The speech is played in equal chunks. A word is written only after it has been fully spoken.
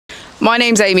My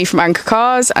name's Amy from Anchor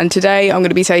Cars, and today I'm going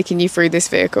to be taking you through this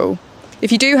vehicle.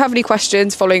 If you do have any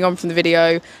questions following on from the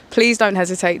video, please don't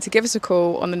hesitate to give us a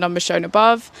call on the number shown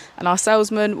above, and our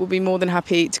salesman will be more than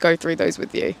happy to go through those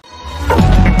with you.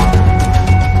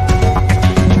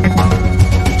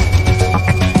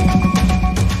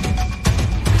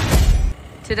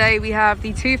 Today we have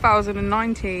the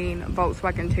 2019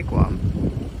 Volkswagen Tiguan.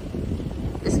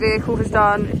 This vehicle has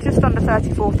done just under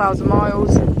 34,000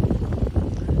 miles.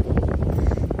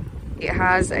 It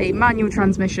has a manual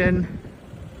transmission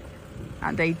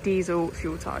and a diesel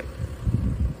fuel type.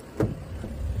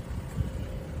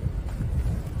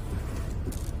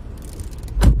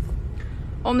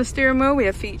 On the steering wheel we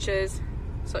have features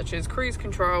such as cruise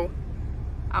control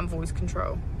and voice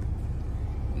control.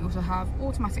 We also have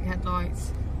automatic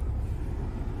headlights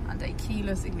and a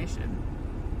keyless ignition.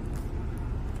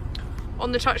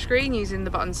 On the touchscreen, using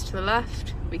the buttons to the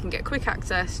left, we can get quick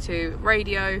access to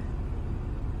radio,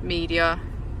 media,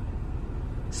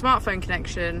 smartphone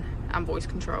connection and voice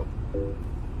control.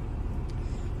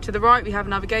 To the right we have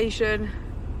navigation,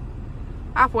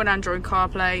 Apple and Android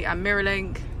CarPlay and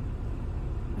MirrorLink,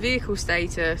 vehicle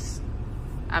status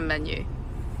and menu.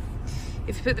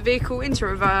 If you put the vehicle into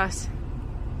reverse,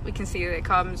 we can see that it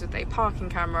comes with a parking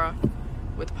camera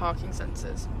with parking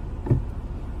sensors.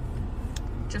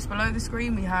 Just below the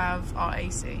screen we have our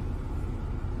AC.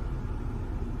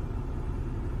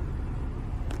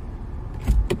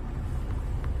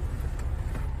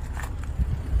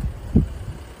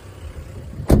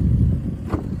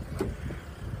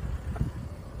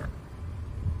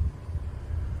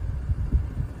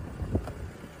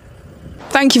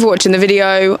 Thank you for watching the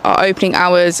video. Our opening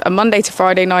hours are Monday to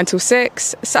Friday 9 till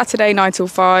 6, Saturday 9 till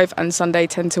 5 and Sunday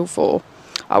 10 till 4.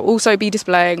 I'll also be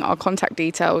displaying our contact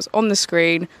details on the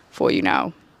screen for you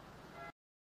now.